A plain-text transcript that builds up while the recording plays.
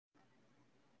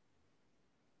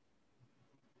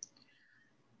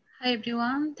Hi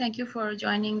everyone, thank you for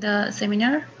joining the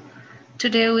seminar.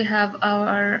 Today we have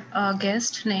our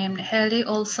guest named Hayley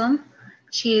Olson.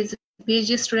 She is a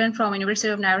PhD student from University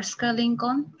of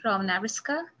Nebraska-Lincoln from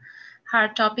Nebraska. Her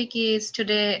topic is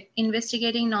today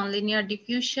investigating nonlinear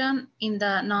diffusion in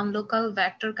the nonlocal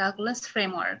vector calculus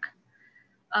framework.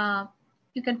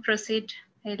 You can proceed,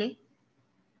 Hayley.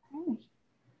 Okay.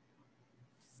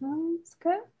 Sounds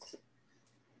good.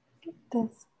 Get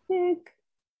this big.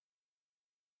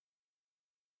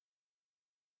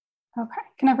 Okay,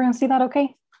 can everyone see that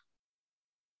okay?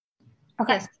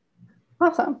 Okay, yes.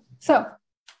 Awesome. So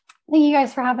thank you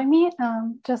guys for having me.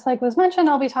 Just like was mentioned,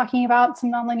 I'll be talking about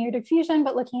some nonlinear diffusion,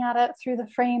 but looking at it through the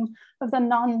frame of the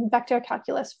non-vector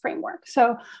calculus framework.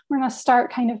 So we're gonna start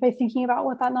kind of by thinking about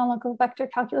what that non-local vector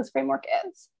calculus framework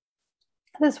is.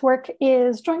 This work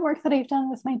is joint work that I've done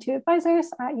with my two advisors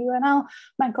at UNL,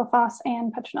 Michael Foss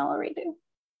and Petronella Redu.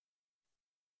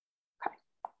 Okay,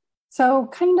 so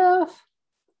kind of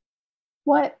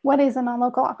what is a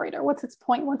non-local operator? What's its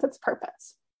point? What's its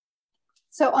purpose?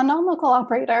 So a non-local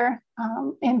operator,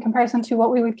 in comparison to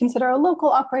what we would consider a local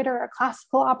operator or a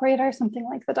classical operator, something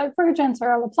like the divergence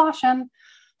or a Laplacian,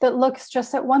 that looks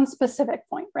just at one specific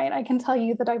point, right? I can tell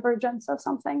you the divergence of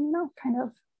something, kind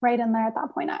of right in there at that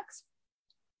point X.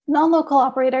 Non-local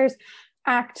operators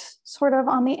act sort of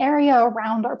on the area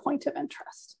around our point of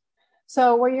interest.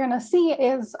 So what you're going to see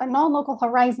is a non-local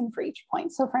horizon for each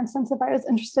point. So for instance, if I was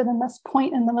interested in this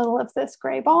point in the middle of this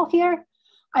gray ball here,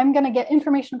 I'm going to get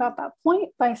information about that point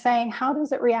by saying, how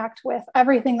does it react with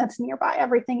everything that's nearby,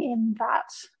 everything in that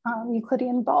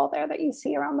Euclidean ball there that you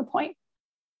see around the point.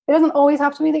 It doesn't always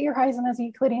have to be that your horizon is a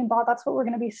Euclidean ball. That's what we're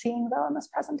going to be seeing though in this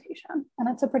presentation. And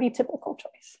it's a pretty typical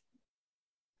choice.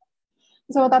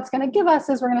 So what that's going to give us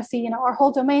is we're going to see, our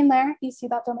whole domain there. You see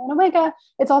that domain omega.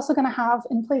 It's also going to have,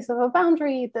 in place of a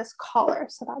boundary, this collar.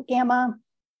 So that gamma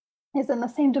is in the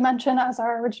same dimension as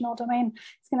our original domain.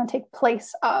 It's going to take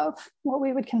place of what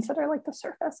we would consider like the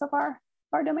surface of our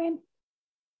domain.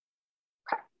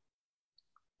 Okay.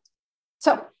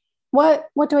 So what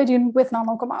do I do with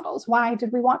non-local models? Why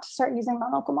did we want to start using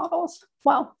non-local models?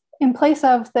 Well, in place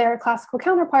of their classical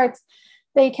counterparts,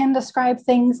 they can describe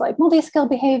things like multi-scale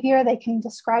behavior. They can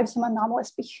describe some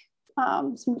anomalous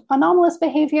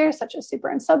behavior, such as super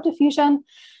and subdiffusion.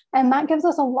 And that gives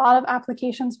us a lot of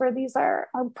applications where these are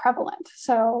prevalent.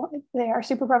 So they are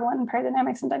super prevalent in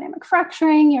paradynamics and dynamic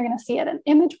fracturing. You're going to see it in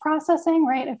image processing,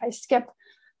 right? If I skip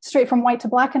straight from white to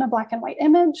black in a black and white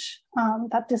image,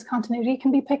 that discontinuity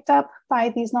can be picked up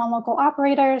by these non-local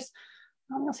operators.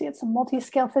 You'll see it's in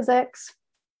multi-scale physics,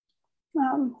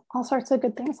 all sorts of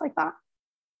good things like that.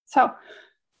 So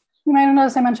you might have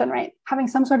noticed I mentioned, right, having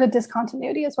some sort of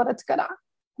discontinuity is what it's good at,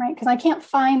 right? Because I can't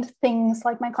find things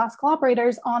like my classical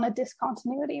operators on a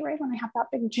discontinuity, right? When I have that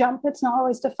big jump, it's not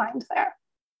always defined there.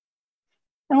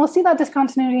 And we'll see that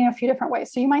discontinuity in a few different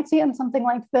ways. So you might see it in something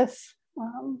like this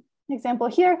example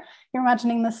here. You're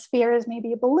imagining the sphere is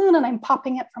maybe a balloon and I'm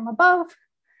popping it from above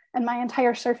and my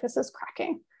entire surface is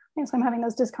cracking. And so I'm having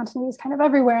those discontinuities kind of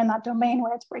everywhere in that domain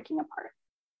where it's breaking apart.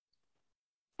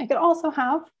 I could also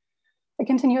have a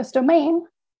continuous domain,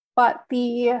 but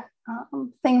the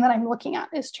thing that I'm looking at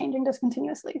is changing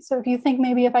discontinuously. So if you think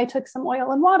maybe if I took some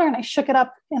oil and water and I shook it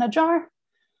up in a jar,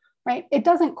 right, it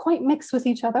doesn't quite mix with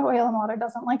each other. Oil and water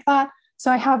doesn't like that.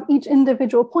 So I have each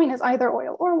individual point is either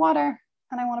oil or water,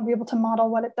 and I want to be able to model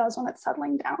what it does when it's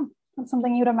settling down. That's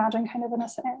something you'd imagine kind of in a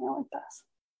scenario like this.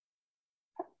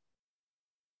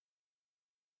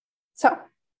 So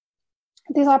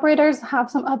these operators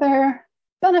have some other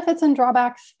benefits and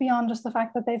drawbacks beyond just the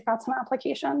fact that they've got some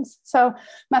applications. So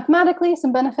mathematically,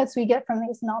 some benefits we get from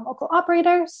these non-local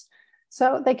operators.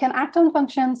 So they can act on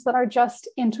functions that are just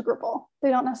integrable. They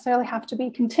don't necessarily have to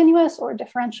be continuous or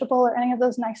differentiable or any of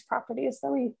those nice properties that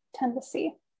we tend to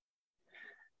see.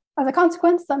 As a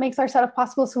consequence, that makes our set of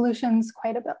possible solutions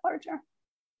quite a bit larger.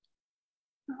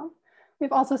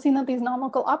 We've also seen that these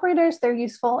non-local operators, they're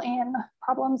useful in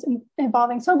problems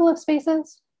involving Sobolev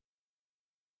spaces.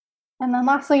 And then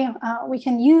lastly, we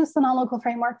can use the non-local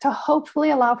framework to hopefully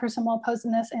allow for some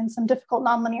well-posedness in some difficult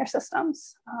nonlinear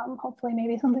systems. Hopefully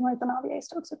maybe something like the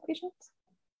Navier-Stokes equations.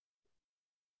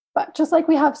 But just like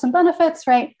we have some benefits,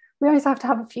 right, we always have to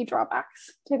have a few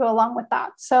drawbacks to go along with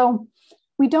that. So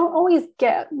we don't always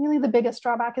get, really the biggest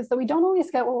drawback is that we don't always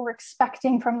get what we're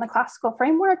expecting from the classical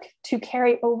framework to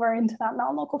carry over into that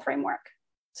non-local framework.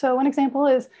 So one example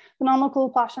is the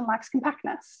non-local Laplacian lacks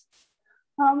compactness.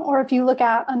 Or if you look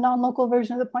at a non-local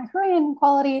version of the Poincare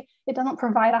inequality, it doesn't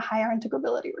provide a higher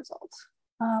integrability result.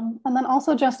 And then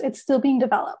also just it's still being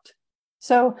developed.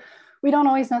 So we don't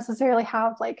always necessarily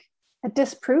have like a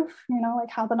disproof, like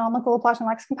how the non-local Laplacian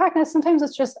lacks compactness. Sometimes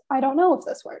it's just, I don't know if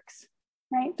this works,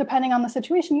 right? Depending on the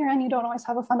situation you're in, you don't always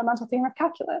have a fundamental theorem of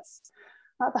calculus.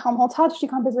 The Helmholtz-Hodge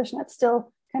decomposition, it's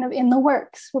still kind of in the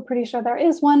works. We're pretty sure there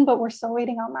is one, but we're still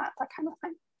waiting on that kind of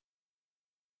thing.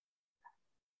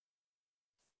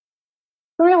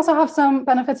 Then we also have some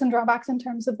benefits and drawbacks in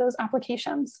terms of those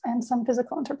applications and some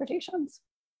physical interpretations.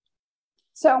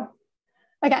 So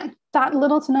again, that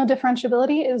little to no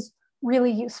differentiability is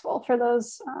really useful for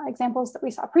those examples that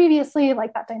we saw previously,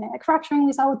 like that dynamic fracturing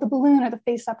we saw with the balloon or the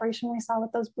phase separation we saw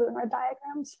with those blue and red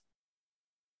diagrams.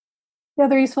 The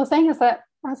other useful thing is that,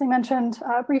 as I mentioned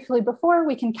briefly before,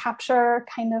 we can capture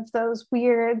kind of those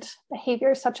weird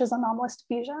behaviors such as anomalous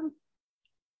diffusion.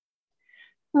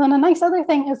 And then a nice other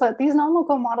thing is that these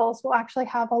non-local models will actually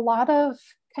have a lot of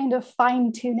kind of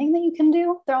fine tuning that you can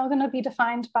do. They're all going to be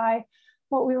defined by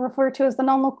what we refer to as the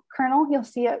non-local kernel. You'll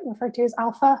see it referred to as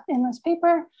alpha in this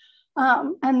paper.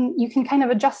 And you can kind of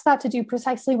adjust that to do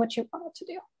precisely what you want it to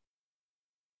do.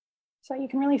 So you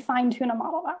can really fine tune a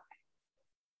model that way.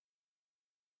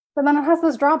 But then it has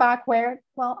this drawback where,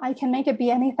 well, I can make it be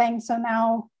anything. So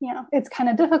now, it's kind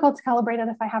of difficult to calibrate it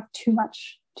if I have too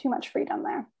much freedom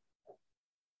there.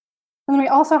 And then we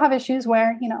also have issues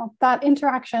where, that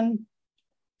interaction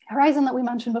horizon that we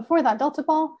mentioned before, that delta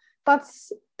ball,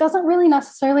 doesn't really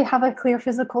necessarily have a clear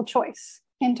physical choice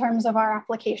in terms of our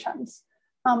applications.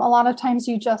 A lot of times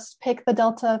you just pick the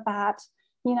delta that,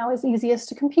 is easiest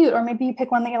to compute, or maybe you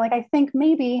pick one that you're like, I think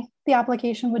maybe the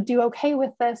application would do okay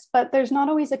with this, but there's not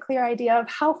always a clear idea of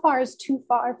how far is too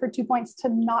far for 2 points to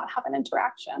not have an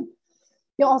interaction.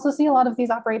 You'll also see a lot of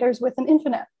these operators with an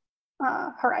infinite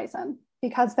horizon,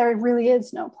 because there really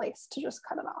is no place to just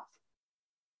cut it off.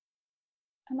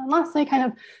 And then lastly, kind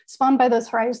of spawned by those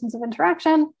horizons of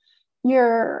interaction,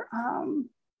 your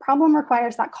problem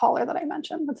requires that caller that I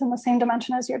mentioned that's in the same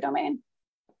dimension as your domain.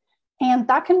 And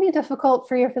that can be difficult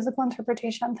for your physical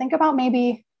interpretation. Think about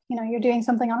maybe, you're doing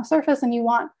something on a surface and you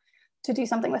want to do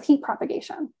something with heat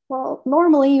propagation. Well,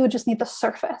 normally you would just need the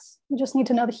surface. You just need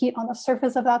to know the heat on the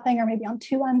surface of that thing, or maybe on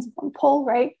two ends of one pole,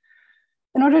 right?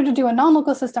 In order to do a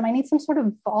non-local system, I need some sort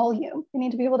of volume. You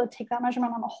need to be able to take that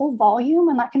measurement on the whole volume,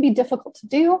 and that can be difficult to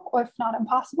do, or if not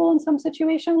impossible in some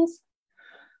situations.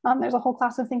 There's a whole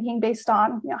class of thinking based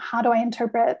on, how do I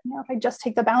interpret, if I just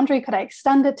take the boundary, could I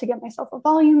extend it to get myself a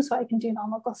volume so I can do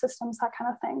non-local systems, that kind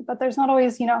of thing. But there's not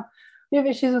always, we have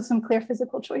issues with some clear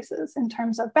physical choices in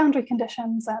terms of boundary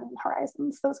conditions and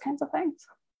horizons, those kinds of things.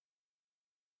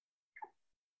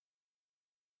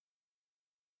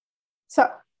 So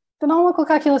the non-local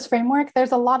calculus framework,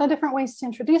 there's a lot of different ways to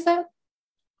introduce it,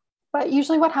 but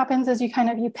usually what happens is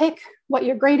you pick what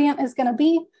your gradient is going to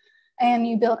be, and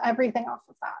you build everything off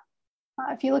of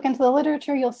that. If you look into the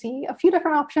literature, you'll see a few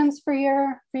different options for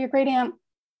your gradient.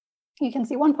 You can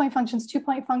see 1-point functions,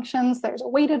 2-point functions. There's a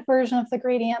weighted version of the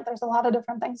gradient. There's a lot of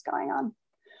different things going on.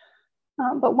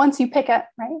 But once you pick it,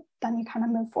 right, then you kind of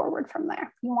move forward from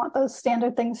there. You want those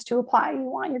standard things to apply. You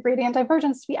want your gradient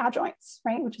divergence to be adjoints,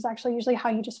 right, which is actually usually how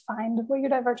you just find what your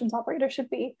divergence operator should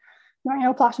be. You want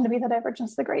your Laplacian to be the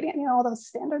divergence of the gradient, all those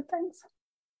standard things.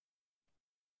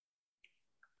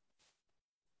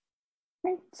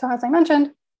 Right. So as I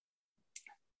mentioned,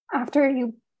 after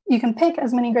you can pick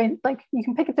as many you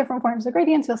can pick different forms of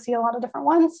gradients, you'll see a lot of different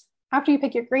ones. After you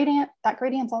pick your gradient, that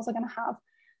gradient's also going to have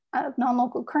a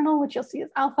non-local kernel, which you'll see as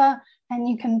alpha, and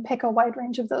you can pick a wide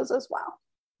range of those as well.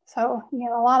 So you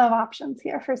have a lot of options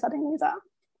here for setting these up.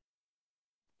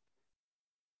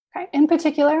 Okay. In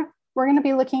particular, we're going to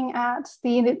be looking at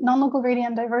the non-local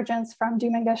gradient divergence from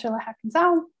Dominguez, Lehec, and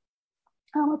Zhao,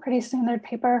 a pretty standard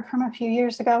paper from a few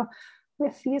years ago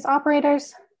with these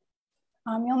operators.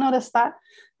 You'll notice that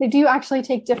they do actually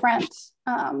take different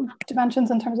dimensions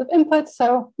in terms of inputs.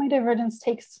 So my divergence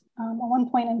takes a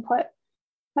 1-point input.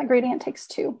 That gradient takes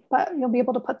 2, but you'll be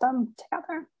able to put them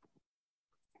together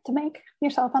to make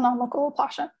yourself a non-local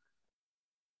Laplacian.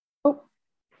 Oh,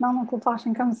 non-local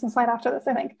Laplacian comes in the slide after this,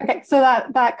 I think. Okay, so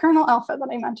that kernel alpha that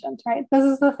I mentioned, right? This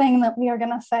is the thing that we are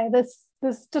going to say,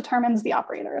 this determines the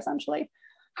operator essentially.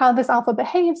 How this alpha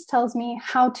behaves tells me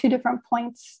how 2 different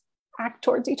points act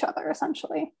towards each other,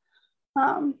 essentially.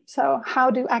 So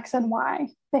how do X and Y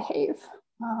behave?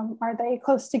 Are they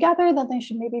close together? Then they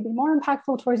should maybe be more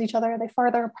impactful towards each other. Are they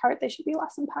farther apart? They should be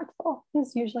less impactful,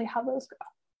 is usually how those go.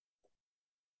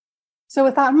 So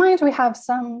with that in mind, we have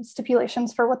some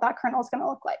stipulations for what that kernel is going to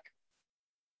look like.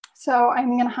 So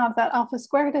I'm going to have that alpha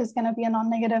squared is going to be a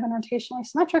non-negative and rotationally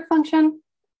symmetric function.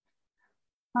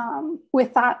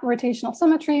 With that rotational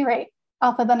symmetry, right,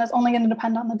 alpha then is only going to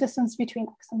depend on the distance between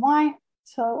X and Y.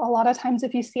 So a lot of times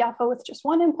if you see alpha with just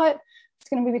one input, it's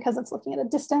going to be because it's looking at a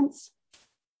distance.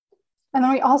 And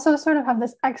then we also sort of have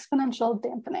this exponential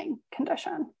dampening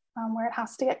condition where it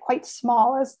has to get quite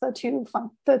small as the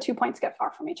two points get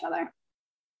far from each other.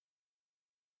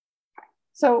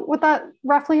 So what that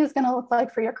roughly is going to look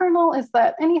like for your kernel is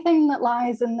that anything that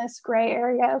lies in this gray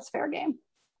area is fair game.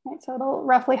 Right? So it'll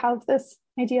roughly have this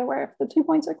idea where if the 2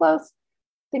 points are close,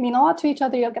 they mean a lot to each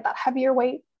other, you'll get that heavier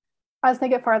weight. As they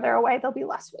get farther away, they'll be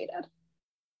less weighted.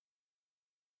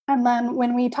 And then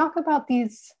when we talk about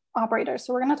these operators,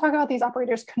 so we're going to talk about these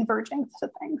operators converging to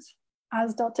things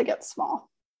as delta gets small.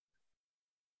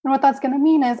 And what that's going to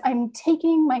mean is I'm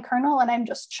taking my kernel and I'm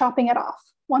just chopping it off.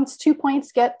 Once 2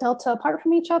 points get delta apart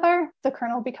from each other, the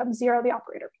kernel becomes 0, the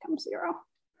operator becomes 0.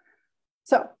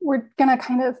 So we're going to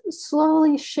kind of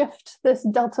slowly shift this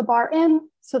delta bar in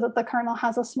so that the kernel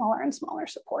has a smaller and smaller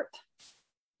support.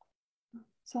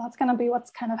 So that's going to be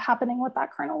what's kind of happening with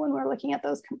that kernel when we're looking at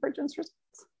those convergence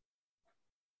results.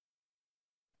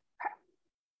 Okay.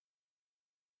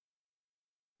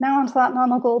 Now onto that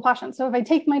non-local Laplacian. So if I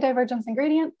take my divergence and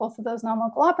gradient, both of those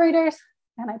non-local operators,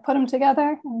 and I put them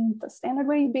together in the standard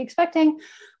way you'd be expecting,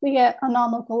 we get a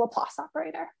non-local Laplace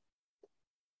operator.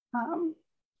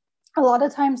 A lot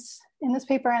of times in this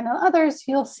paper and in others,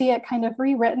 you'll see it kind of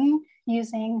rewritten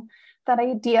using that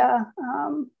idea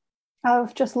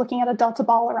of just looking at a delta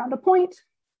ball around a point,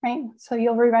 right? So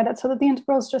you'll rewrite it so that the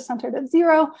integral is just centered at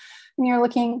 0, and you're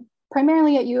looking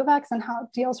primarily at u of x and how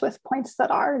it deals with points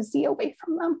that are z away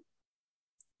from them.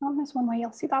 There's one way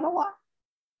you'll see that a lot.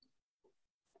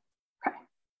 Okay.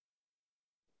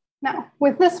 Now,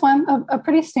 with this one, a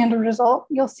pretty standard result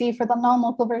you'll see for the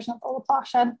non-local version of the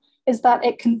Laplacian is that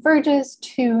it converges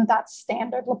to that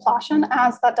standard Laplacian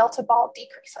as that delta ball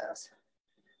decreases.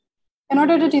 In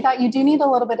order to do that, you do need a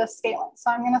little bit of scaling. So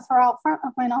I'm going to throw out front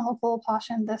of my non-local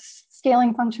Laplacian this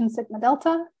scaling function sigma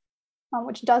delta,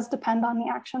 which does depend on the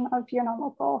action of your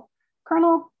non-local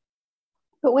kernel.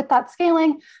 But with that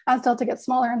scaling, as delta gets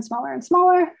smaller and smaller and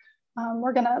smaller,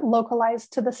 we're going to localize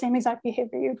to the same exact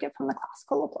behavior you'd get from the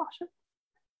classical Laplacian.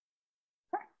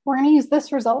 Okay. We're going to use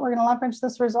this result. We're going to leverage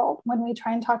this result when we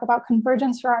try and talk about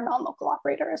convergence for our non-local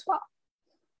operator as well.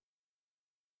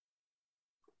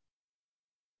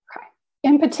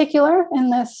 In particular,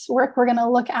 in this work, we're going to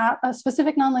look at a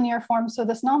specific nonlinear form. So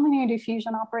this nonlinear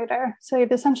diffusion operator. So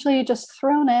you've essentially just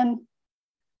thrown in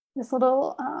this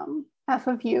little f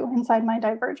of u inside my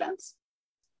divergence.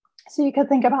 So you could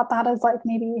think about that as like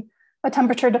maybe a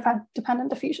temperature dependent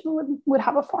diffusion would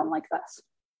have a form like this.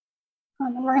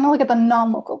 And we're going to look at the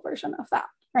non-local version of that,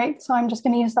 right? So I'm just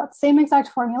going to use that same exact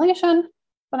formulation,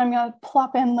 but I'm going to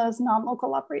plop in those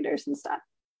non-local operators instead.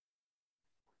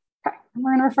 Okay, and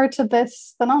we're going to refer to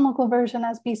this, the non-local version,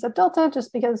 as b sub delta,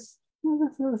 just because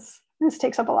this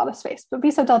takes up a lot of space. But b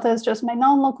sub delta is just my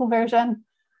non-local version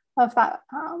of that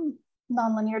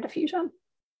nonlinear diffusion.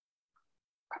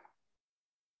 Okay.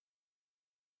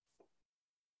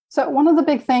 So one of the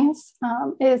big things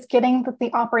is getting that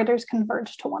the operators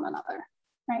converge to one another,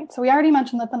 right? So we already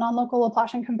mentioned that the non-local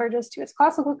Laplacian converges to its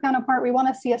classical counterpart. We want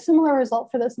to see a similar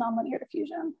result for this nonlinear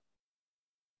diffusion.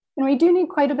 And we do need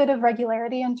quite a bit of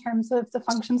regularity in terms of the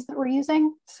functions that we're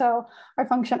using. So our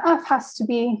function f has to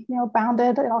be,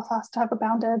 bounded. It also has to have a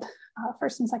bounded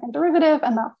first and second derivative,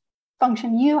 and the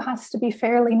function u has to be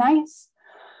fairly nice.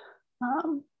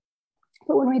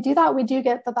 But when we do that, we do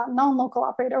get that non-local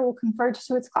operator will converge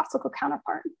to its classical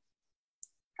counterpart.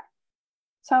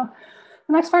 So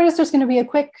the next part is just going to be a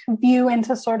quick view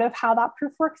into sort of how that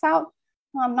proof works out.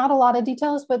 Not a lot of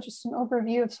details, but just an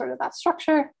overview of sort of that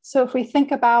structure. So if we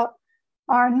think about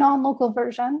our non-local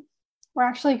version, we're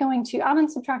actually going to add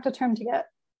and subtract a term to get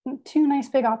two nice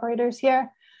big operators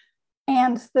here.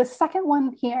 And the second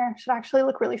one here should actually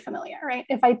look really familiar, right?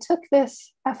 If I took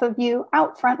this f of u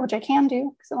out front, which I can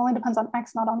do, because it only depends on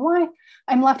x, not on y,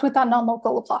 I'm left with that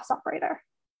non-local Laplace operator.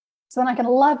 So then I can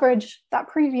leverage that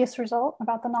previous result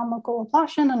about the non-local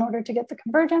Laplacian in order to get the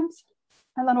convergence.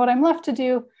 And then what I'm left to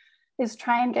do is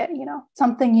try and get,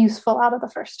 something useful out of the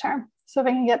first term. So if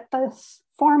I can get this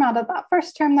form out of that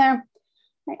first term there,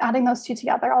 right, adding those two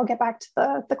together, I'll get back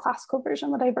to the classical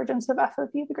version, the divergence of f of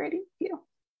u, the gradient of u.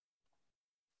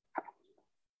 Okay.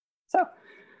 So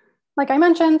like I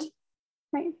mentioned,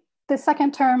 right, the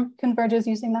second term converges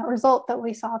using that result that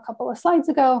we saw a couple of slides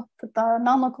ago, that the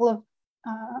non-local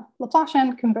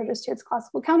Laplacian converges to its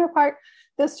classical counterpart.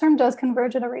 This term does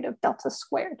converge at a rate of delta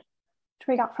squared, which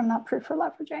we got from that proof for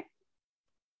leveraging.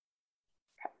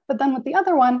 But then with the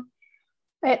other one,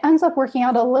 it ends up working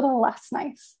out a little less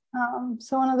nice.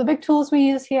 So one of the big tools we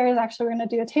use here is actually we're going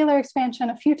to do a Taylor expansion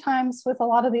a few times with a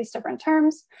lot of these different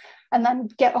terms, and then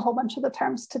get a whole bunch of the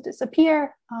terms to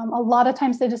disappear. A lot of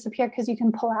times they disappear because you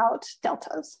can pull out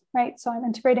deltas, right? So I'm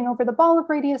integrating over the ball of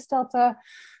radius delta.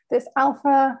 This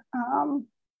alpha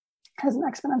has an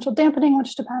exponential dampening,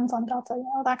 which depends on delta, you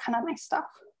know, that kind of nice stuff.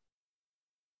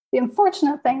 The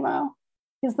unfortunate thing, though,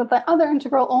 is that the other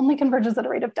integral only converges at a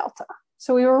rate of delta.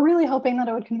 So we were really hoping that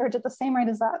it would converge at the same rate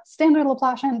as that standard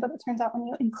Laplacian, but it turns out when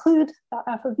you include that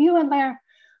f of u in there,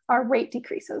 our rate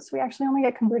decreases. We actually only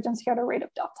get convergence here at a rate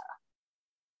of delta.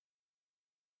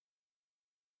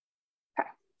 Okay,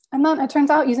 and then it turns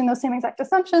out using those same exact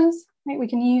assumptions, right, we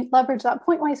can leverage that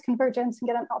pointwise convergence and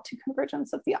get an L2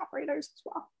 convergence of the operators as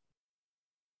well.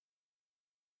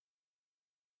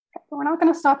 Okay, but we're not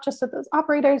going to stop just at those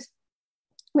operators.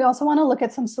 We also want to look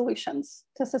at some solutions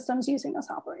to systems using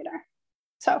this operator.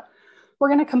 So we're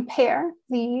going to compare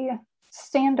the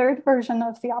standard version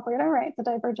of the operator, right? The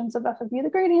divergence of f of u,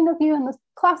 the gradient of u in the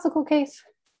classical case.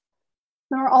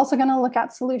 Then we're also going to look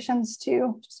at solutions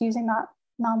to just using that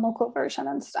non-local version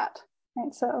instead,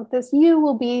 right? So this u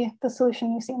will be the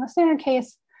solution you see in the standard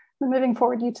case. Then moving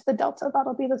forward, u to the delta,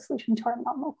 that'll be the solution to our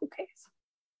non-local case.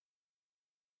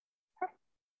 Okay.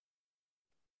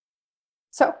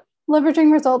 So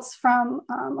leveraging results from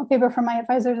a paper from my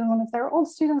advisors and one of their old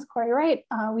students, Corey Wright,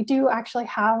 we do actually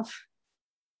have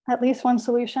at least one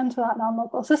solution to that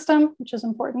non-local system, which is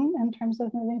important in terms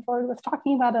of moving forward with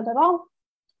talking about it at all.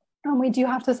 We do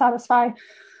have to satisfy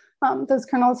those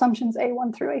kernel assumptions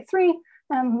A1 through A3,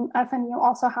 and F and U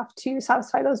also have to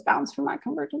satisfy those bounds from that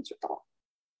convergence result.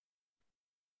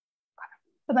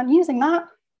 But then using that,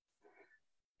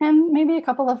 and maybe a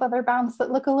couple of other bounds that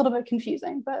look a little bit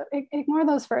confusing, but ignore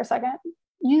those for a second.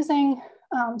 Using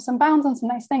some bounds and some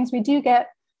nice things, we do get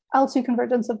L2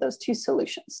 convergence of those two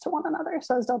solutions to one another.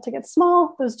 So as delta gets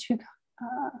small, those two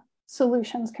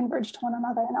solutions converge to one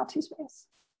another in L2 space.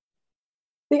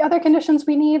 The other conditions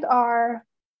we need are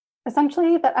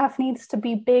essentially that F needs to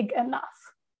be big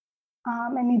enough.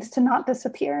 It needs to not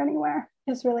disappear anywhere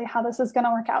is really how this is going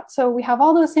to work out. So we have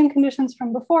all those same conditions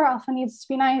from before. Alpha needs to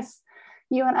be nice.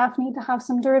 U and F need to have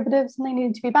some derivatives and they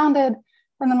need to be bounded.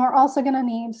 And then we're also going to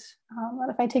need that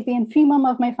if I take the infimum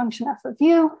of my function f of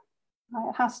u,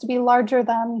 it has to be larger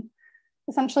than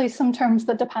essentially some terms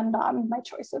that depend on my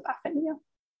choice of f and u.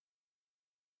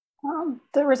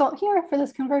 The result here for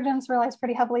this convergence relies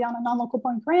pretty heavily on a non-local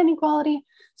Poincare inequality.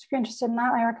 So if you're interested in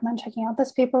that, I recommend checking out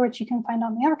this paper, which you can find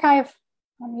on the archive.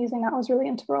 Using that was really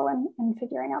integral in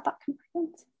figuring out that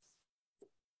convergence.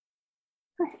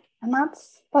 Okay. And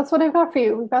that's what I've got for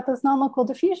you. We've got this non-local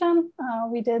diffusion.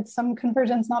 We did some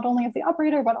convergence not only of the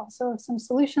operator, but also of some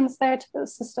solutions there to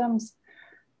those systems.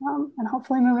 And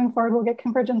hopefully moving forward, we'll get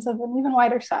convergence of an even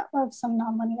wider set of some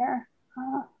nonlinear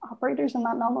operators in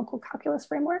that non-local calculus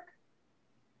framework.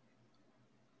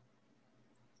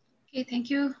 Okay, thank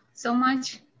you so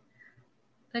much.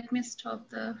 Let me stop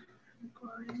the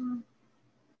recording.